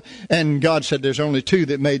battle." And God said there's only 2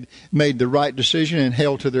 that made the right decision and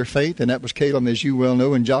held to their faith, and that was Caleb, as you well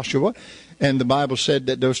know, and Joshua. And the Bible said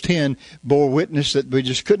that those 10 bore witness that we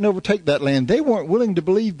just couldn't overtake that land. They weren't willing to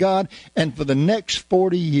believe God. And for the next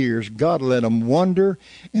 40 years, God let them wander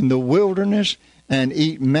in the wilderness and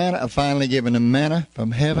eat manna, finally giving them manna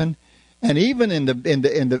from heaven. And even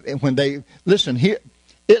when they, listen here,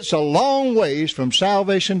 it's a long ways from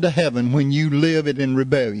salvation to heaven when you live it in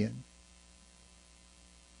rebellion.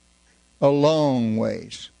 A long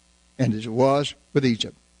ways. And as it was with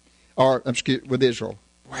Egypt, with Israel.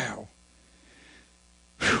 Wow.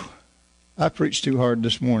 I preached too hard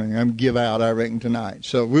this morning. I'm give out, I reckon, tonight.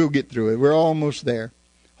 So we'll get through it. We're almost there.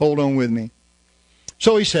 Hold on with me.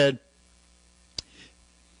 So he said,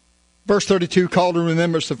 verse 32, call to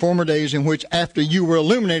remembrance the former days in which after you were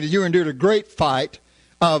illuminated, you endured a great fight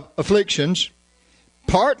of afflictions,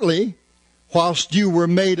 partly whilst you were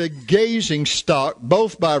made a gazing stock,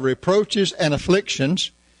 both by reproaches and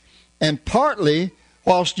afflictions, and partly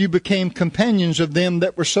whilst you became companions of them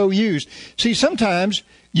that were so used. See, sometimes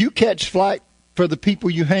you catch flight for the people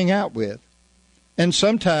you hang out with. And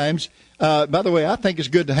sometimes, by the way, I think it's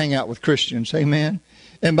good to hang out with Christians. Amen.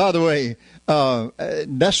 And by the way,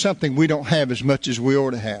 that's something we don't have as much as we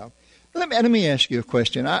ought to have. Let me ask you a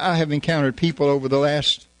question. I have encountered people over the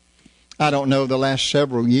last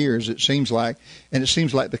several years, it seems like. And it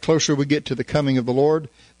seems like the closer we get to the coming of the Lord,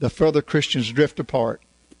 the further Christians drift apart.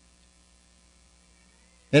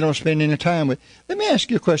 They don't spend any time with. Let me ask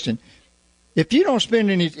you a question. If you don't spend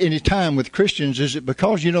any time with Christians, is it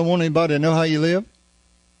because you don't want anybody to know how you live?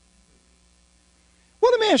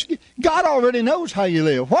 Well, let me ask you. God already knows how you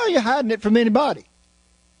live. Why are you hiding it from anybody?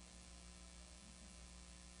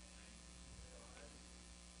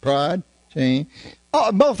 Pride. See?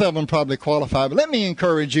 Oh, both of them probably qualify. But let me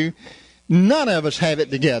encourage you. None of us have it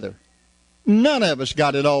together. None of us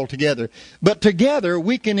got it all together. But together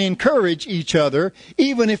we can encourage each other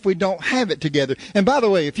even if we don't have it together. And by the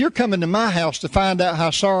way, if you're coming to my house to find out how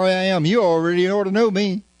sorry I am, you already ought to know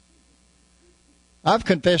me. I've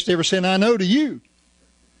confessed every sin I know to you.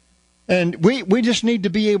 And we just need to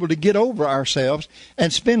be able to get over ourselves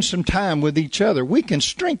and spend some time with each other. We can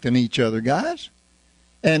strengthen each other, guys.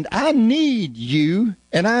 And I need you,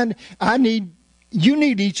 and you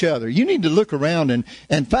need each other. You need to look around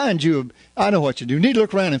and find you, I know what you do. You need to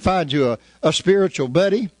look around and find you a spiritual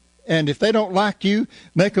buddy. And if they don't like you,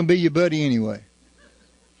 make them be your buddy anyway.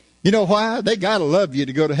 You know why? They got to love you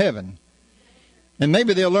to go to heaven. And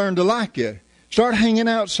maybe they'll learn to like you. Start hanging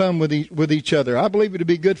out some with each other. I believe it would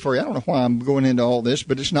be good for you. I don't know why I'm going into all this,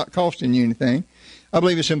 but it's not costing you anything. I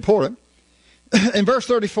believe it's important. In verse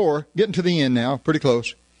 34, getting to the end now, pretty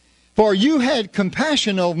close. For you had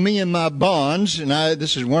compassion of me in my bonds, and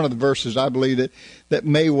this is one of the verses I believe that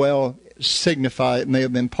may well signify, it may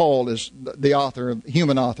have been Paul as the author,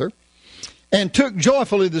 human author, and took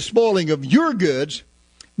joyfully the spoiling of your goods,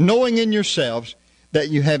 knowing in yourselves that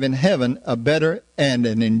you have in heaven a better and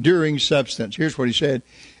an enduring substance. Here's what he said.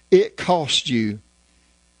 It cost you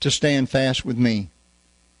to stand fast with me.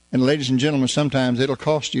 And ladies and gentlemen, sometimes it'll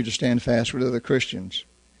cost you to stand fast with other Christians.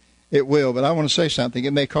 It will, but I want to say something.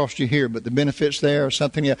 It may cost you here, but the benefits there are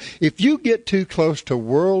something else. If you get too close to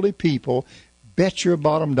worldly people, bet your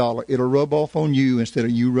bottom dollar it'll rub off on you instead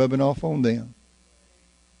of you rubbing off on them.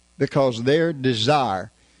 Because their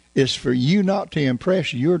desire is for you not to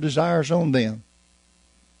impress your desires on them.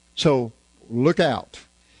 So look out.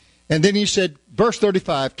 And then he said, verse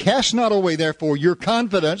 35, cast not away therefore your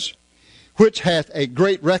confidence, which hath a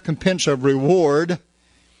great recompense of reward,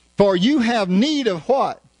 for you have need of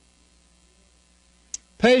what?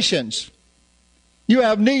 Patience. You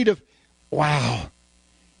have need of,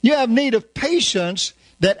 you have need of patience,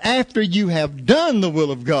 that after you have done the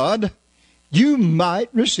will of God, you might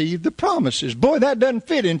receive the promises. Boy, that doesn't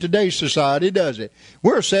fit in today's society, does it?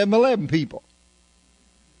 We're 7-Eleven people.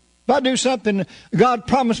 If I do something, God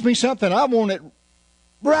promised me something, I want it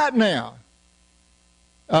right now.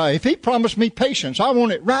 If He promised me patience, I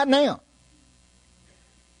want it right now.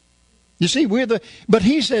 You see, but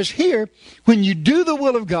He says here, when you do the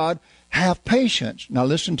will of God, have patience. Now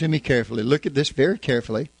listen to me carefully. Look at this very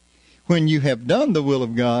carefully. When you have done the will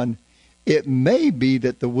of God, it may be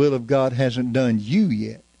that the will of God hasn't done you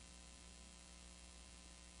yet.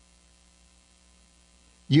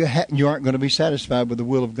 You aren't going to be satisfied with the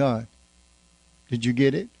will of God. Did you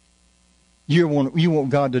get it? You want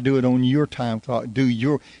God to do it on your time clock.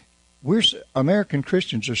 American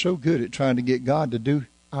Christians are so good at trying to get God to do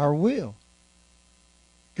our will.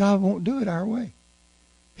 God won't do it our way.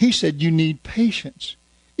 He said you need patience.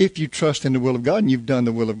 If you trust in the will of God and you've done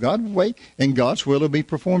the will of God, wait, and God's will be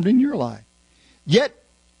performed in your life. Yet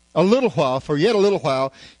a little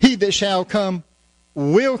while, He that shall come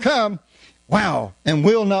will come. Wow, and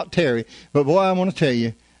will not tarry. But boy, I want to tell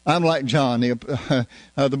you, I'm like John, the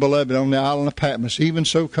beloved on the island of Patmos. Even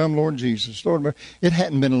so come, Lord Jesus. Lord, it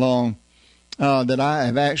hadn't been long that I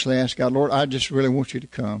have actually asked God, Lord, I just really want you to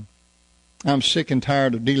come. I'm sick and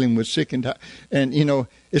tired of dealing with sick and tired. And,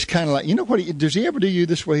 it's kind of like, what does He ever do you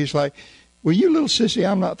this way? He's like, well, you little sissy,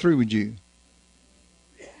 I'm not through with you.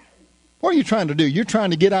 What are you trying to do? You're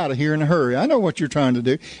trying to get out of here in a hurry. I know what you're trying to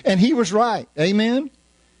do. And He was right. Amen?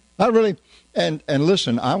 And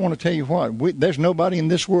listen, I want to tell you what. There's nobody in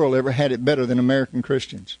this world ever had it better than American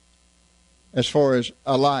Christians as far as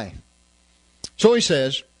a life. So He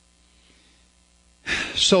says,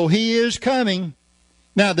 so He is coming.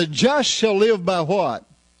 Now, the just shall live by what?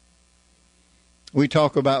 We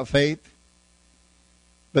talk about faith,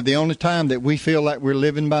 but the only time that we feel like we're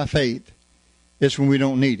living by faith is when we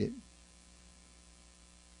don't need it.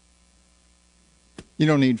 You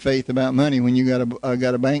don't need faith about money when you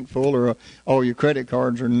got a bank full or all your credit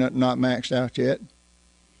cards are not maxed out yet.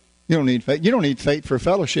 You don't need faith. You don't need faith for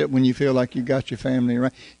fellowship when you feel like you've got your family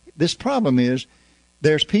right. This problem is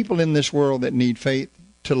there's people in this world that need faith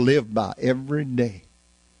to live by every day.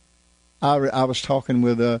 I was talking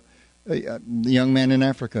with a young man in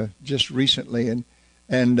Africa just recently,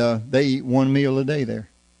 and they eat one meal a day there.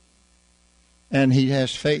 And he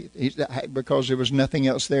has faith because there was nothing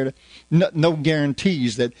else there. No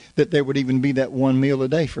guarantees that there would even be that one meal a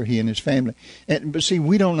day for he and his family. But see,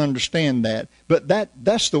 we don't understand that. But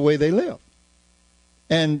that's the way they live.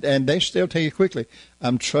 And they still tell you quickly,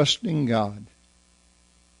 I'm trusting God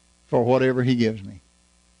for whatever He gives me.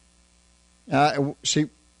 See,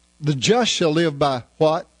 the just shall live by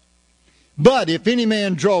what? But if any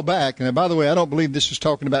man draw back, and by the way, I don't believe this is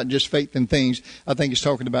talking about just faith in things. I think it's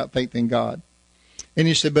talking about faith in God. And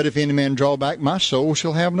He said, but if any man draw back, my soul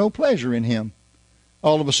shall have no pleasure in him.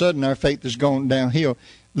 All of a sudden, our faith has gone downhill.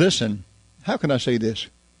 Listen, how can I say this?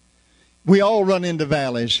 We all run into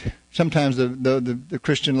valleys. Sometimes the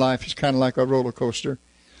Christian life is kind of like a roller coaster.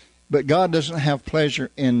 But God doesn't have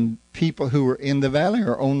pleasure in people who are in the valley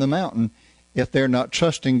or on the mountain if they're not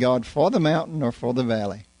trusting God for the mountain or for the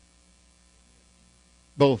valley.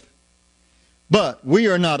 Both. But we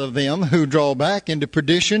are not of them who draw back into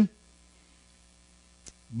perdition,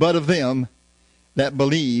 but of them that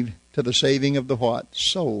believe to the saving of the what?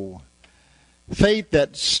 Soul. Faith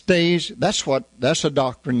that stays, that's a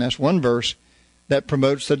doctrine, that's one verse that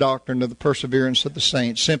promotes the doctrine of the perseverance of the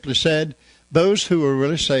saints. Simply said, those who are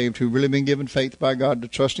really saved, who've really been given faith by God to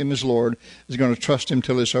trust Him as Lord, is going to trust Him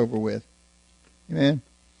till it's over with. Amen.